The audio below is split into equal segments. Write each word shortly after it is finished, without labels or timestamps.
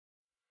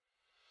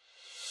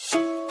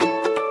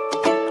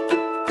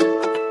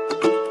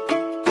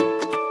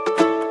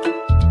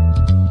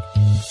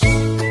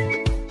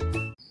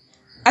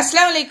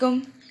Assalamualaikum.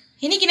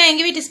 இன்னைக்கு நான்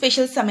எங்க வீட்டு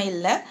ஸ்பெஷல்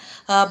சமையல்ல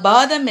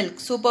பாதாம்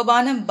மில்க்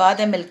சூப்பரான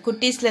பாதாம் மில்க்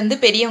குட்டீஸ்ல இருந்து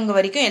பெரியவங்க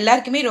வரைக்கும்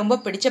எல்லாருக்குமே ரொம்ப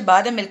பிடிச்ச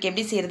பாதாம் மில்க்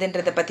எப்படி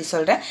செய்யறதுன்றத பத்தி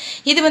சொல்றேன்.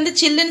 இது வந்து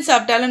சில்லுன்னு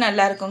சாப்பிட்டாலும்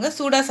நல்லா இருக்குங்க,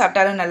 சூடா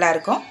சாப்பிட்டாலும் நல்லா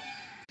இருக்கும்.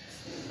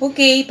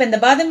 ஓகே, இப்போ இந்த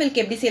பாதாம் மில்க்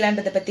எப்படி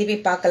செய்யலாம்ன்றத பத்தி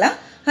பார்க்கலாம்.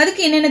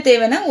 அதுக்கு என்னென்ன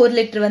தேவைன்னா 1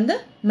 லிட்டர் வந்து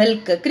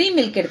மில்க் க்ரீம்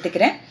மில்க்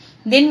எடுத்துக்கிறேன்.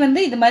 தென்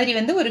வந்து இது மாதிரி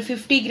வந்து ஒரு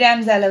 50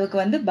 கிராம்ஸ் அளவுக்கு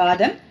வந்து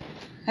பாதாம்,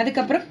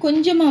 அதுக்கப்புறம்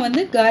கொஞ்சமா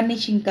வந்து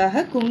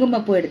கார்னிஷிங்காக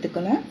குங்குமப்பூ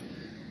எடுத்துக்கணும்.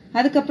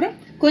 அதுக்கப்புறம்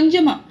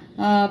கொஞ்சமா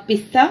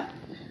பிஸ்தா,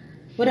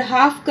 ஒரு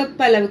 1/2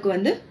 கப் அளவுக்கு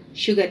வந்து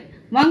சுகர்.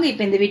 வாங்க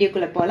இப்போ இந்த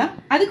வீடியோக்குள்ள போகலாம்.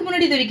 அதுக்கு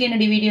முன்னாடி இது வரைக்கும்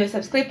என்னுடைய வீடியோ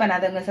சப்ஸ்கிரைப்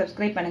பண்ணாதவங்க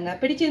சப்ஸ்கிரைப் பண்ணுங்க,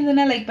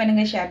 பிடிச்சிருந்ததுன்னா லைக்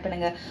பண்ணுங்க, ஷேர்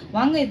பண்ணுங்க.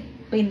 வாங்க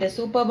இப்போ இந்த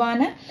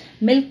சூப்பரான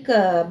மில்க்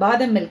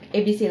பாதாம் மில்க்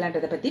எப்படி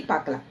செய்யலான்றதை பத்தி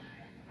பார்க்கலாம்.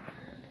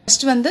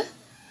 ஃபர்ஸ்ட் வந்து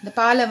இந்த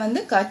பாலை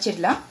வந்து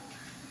காய்ச்சிடலாம்.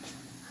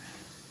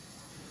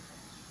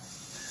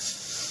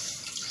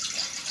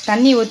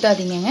 தண்ணி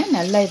ஊற்றாதீங்க,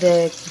 நல்லா இது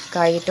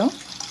காயட்டும்.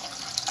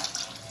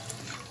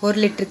 1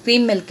 லிட்டர்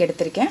க்ரீம் மில்க்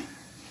எடுத்திருக்கேன்.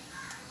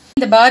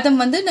 இந்த பாதாம்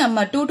வந்து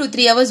நம்ம 2 to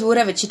 3 hours ஊற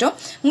வச்சிட்டோம்.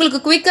 உங்களுக்கு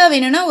குயிக்கா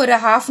வேணும்னா ஒரு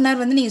 1/2 hour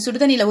வந்து நீங்க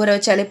சுடுதண்ணில ஊற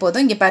வச்சாலே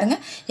போதும். இங்க பாருங்க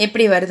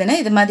எப்படி வருதுன்னு.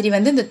 இது மாதிரி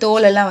வந்து இந்த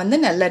தோல் எல்லாம் வந்து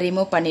நல்லா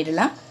ரிமூவ்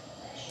பண்ணிடலாம்.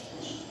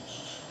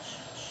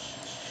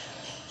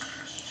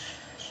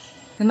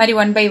 இது மாதிரி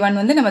 1 by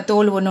 1 வந்து நம்ம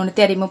தோல்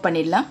ஒன்னொன்னுத்தையா ரிமூவ்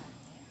பண்ணிடலாம்.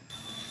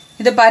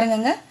 இதை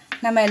பாருங்க,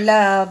 நம்ம எல்லா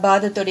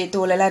பாதத்தோடைய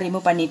தோலெல்லாம்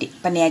ரிமூவ்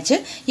பண்ணியாச்சு.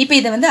 இப்போ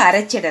இதை வந்து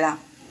அரைச்சிடலாம்.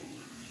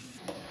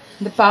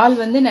 இந்த பால்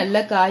வந்து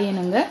நல்லா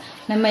காயணுங்க.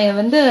 நம்ம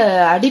வந்து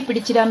அடி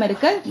பிடிச்சிடாம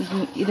இருக்க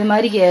இது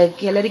மாதிரி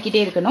கிளறிக்கிட்டே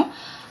இருக்கணும்.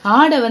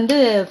 ஆடை வந்து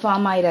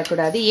ஃபார்ம்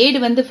ஆயிடக்கூடாது. ஏடு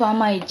வந்து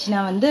ஃபார்ம் ஆயிடுச்சுன்னா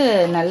வந்து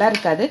நல்லா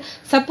இருக்காது.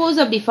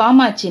 சப்போஸ் அப்படி ஃபார்ம்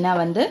ஆச்சுன்னா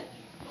வந்து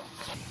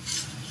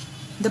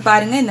இது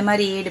பாருங்க, இந்த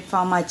மாதிரி ஏடு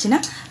ஃபார்ம் ஆச்சுன்னா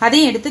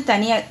அதையும் எடுத்து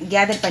தனியா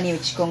கேதர் பண்ணி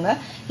வச்சுக்கோங்க.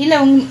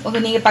 இல்ல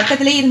நீங்க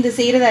பக்கத்திலே இருந்து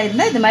செய்யறதா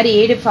இருந்தா இது மாதிரி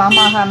ஏடு ஃபார்ம்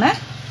ஆகாம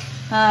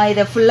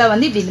இதை ஃபுல்லா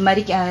வந்து இப்படி இது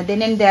மாதிரி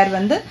தென் அண்ட் தேர்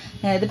வந்து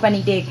இது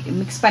பண்ணிக்கிட்டே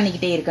மிக்ஸ்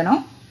பண்ணிக்கிட்டே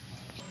இருக்கணும்.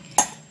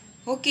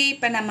 ஓகே,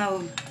 இப்போ நம்ம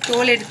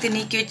தோல் எடுத்து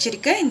நீக்கி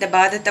வச்சிருக்க இந்த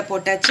பாதத்தை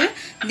போட்டாச்சு.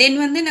 தென்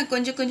வந்து நான்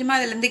கொஞ்சம் கொஞ்சமாக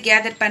அதுலேருந்து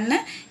கேதர் பண்ண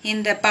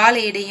இந்த பால்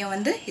எடையும்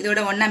வந்து இதோட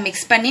ஒன்றா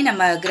மிக்ஸ் பண்ணி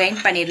நம்ம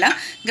கிரைண்ட் பண்ணிடலாம்.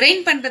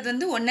 கிரைண்ட் பண்ணுறது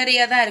வந்து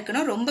ஒன்றரையாக தான்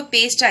இருக்கணும், ரொம்ப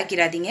பேஸ்ட்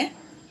ஆக்கிடாதீங்க.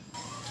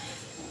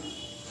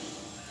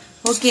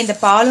 ஓகே, இந்த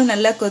பாலும்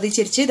நல்லா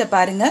கொதிச்சிருச்சு. இதை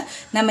பாருங்க,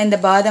 நம்ம இந்த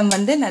பாதம்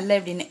வந்து நல்லா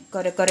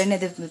இப்படி குறைன்னு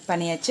இது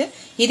பண்ணியாச்சு.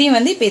 இதையும்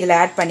வந்து இப்போ இதில்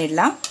ஆட்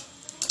பண்ணிடலாம்.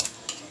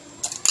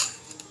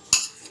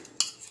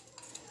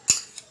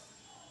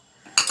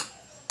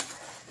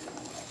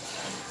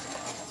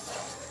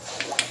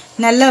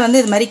 நல்லா வந்து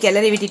இது மாதிரி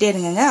கிளறி விட்டுட்டே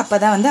இருங்க,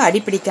 அப்பதான் வந்து அடி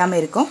பிடிக்காம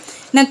இருக்கும்.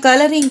 நான்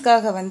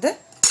கலரிங்காக வந்து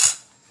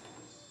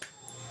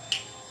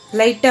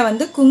லைட்டா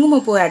வந்து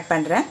குங்குமப்பூ ஆட்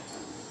பண்றேன்.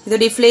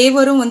 இதோடைய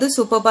ஃப்ளேவரும் வந்து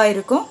சூப்பரா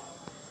இருக்கும்.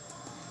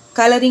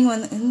 கலரிங்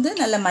வந்து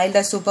நல்ல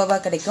மைல்டா சூப்பரா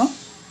கிடைக்கும்.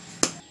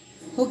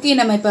 ஓகே,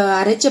 நம்ம இப்ப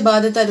அரைச்ச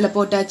பாதத்தை அதுல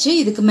போட்டாச்சு.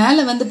 இதுக்கு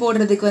மேல வந்து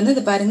போடுறதுக்கு வந்து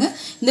இது பாருங்க,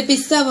 இந்த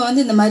பிஸ்தாவை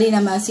வந்து இந்த மாதிரி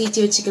நம்ம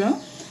சீச்சு வச்சுக்கிறோம்.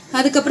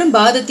 அதுக்கப்புறம்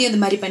பாதத்தையும்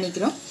இந்த மாதிரி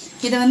பண்ணிக்கிறோம்.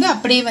 இதை வந்து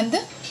அப்படியே வந்து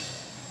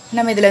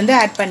நம்ம இதுல வந்து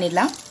ஆட்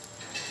பண்ணிடலாம்.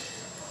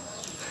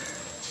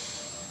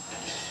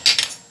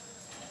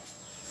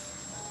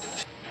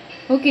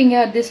 ஓகேங்க,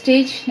 அட் திஸ்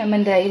ஸ்டேஜ் நம்ம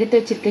இந்த எடுத்து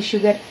வச்சிருக்க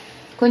சுகர்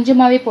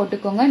கொஞ்சமாவே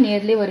போட்டுக்கோங்க.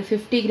 நியர்லி ஒரு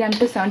 50 கிராம்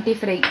to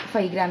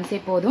 75 கிராம்ஸே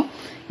போதும்.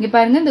 இங்க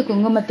பாருங்க, இந்த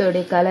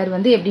குங்குமத்தோடைய கலர்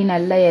வந்து எப்படி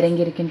நல்லா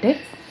இறங்கி இருக்குன்ட்டு.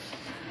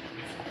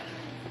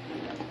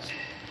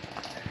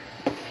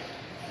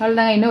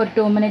 அவ்வளோதாங்க, இன்னும் ஒரு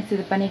 2 minutes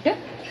இது பண்ணிட்டு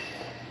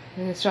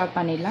ஸ்டாப்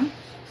பண்ணிடலாம்.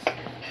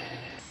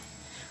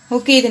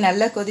 ஓகே, இது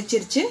நல்லா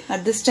கொதிச்சிருச்சு.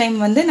 அட் திஸ் டைம்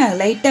வந்து நான்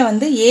லைட்டாக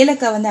வந்து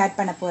ஏலக்காய் வந்து ஆட்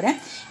பண்ண போகிறேன்.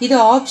 இது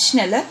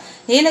ஆப்ஷனல்.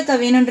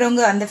 ஏலக்காய்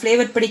வேணுன்றவங்க, அந்த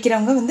ஃப்ளேவர்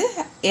பிடிக்கிறவங்க வந்து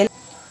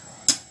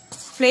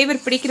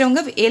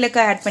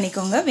ஏலக்காய் ஆட்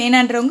பண்ணிக்கோங்க.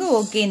 வேணான்றவங்க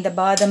ஓகே, இந்த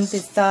பாதம்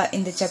பிஸ்தா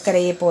இந்த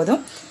சர்க்கரையே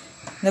போதும்.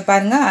 இதை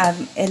பாருங்க,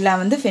 எல்லாம்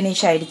வந்து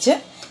ஃபினிஷ் ஆயிடுச்சு.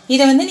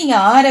 இதை வந்து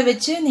நீங்கள் ஆற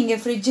வச்சு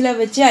நீங்கள் ஃப்ரிட்ஜில்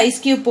வச்சு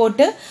ஐஸ் கியூப்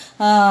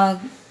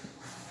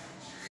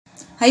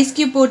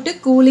போட்டு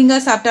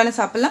கூலிங்காக சாப்பிட்டாலும்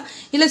சாப்பிடலாம்,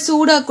 இல்லை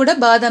சூடாக கூட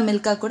பாதாம்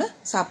மில்காக கூட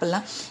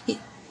சாப்பிடலாம்.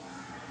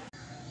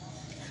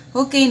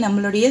 ஓகே,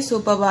 நம்மளுடைய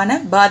சூப்பரான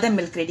பாதாம்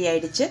மில்க் ரெடி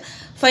ஆயிடுச்சு.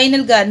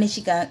 ஃபைனல்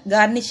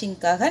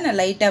கார்னிஷிங்காக நான்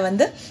லைட்டாக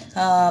வந்து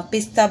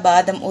பிஸ்தா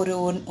பாதாம் ஒரு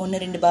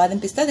 1-2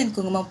 பாதாம் பிஸ்தா தென்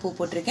குங்குமம் பூ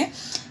போட்டிருக்கேன்.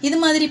 இது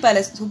மாதிரி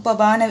பல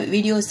சூப்பரான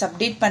வீடியோஸ்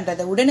அப்டேட்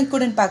பண்ணுறதை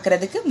உடனுக்குடன்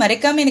பார்க்குறதுக்கு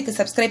மறக்காமல் எனக்கு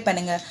சப்ஸ்கிரைப்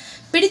பண்ணுங்கள்.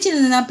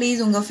 பிடிச்சிருந்ததுன்னா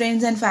ப்ளீஸ் உங்கள்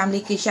ஃப்ரெண்ட்ஸ் அண்ட்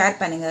ஃபேமிலிக்கு ஷேர்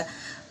பண்ணுங்கள்,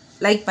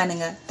 லைக்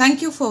பண்ணுங்கள்.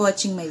 தேங்க்யூ ஃபார்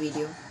வாட்சிங் மை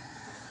வீடியோ.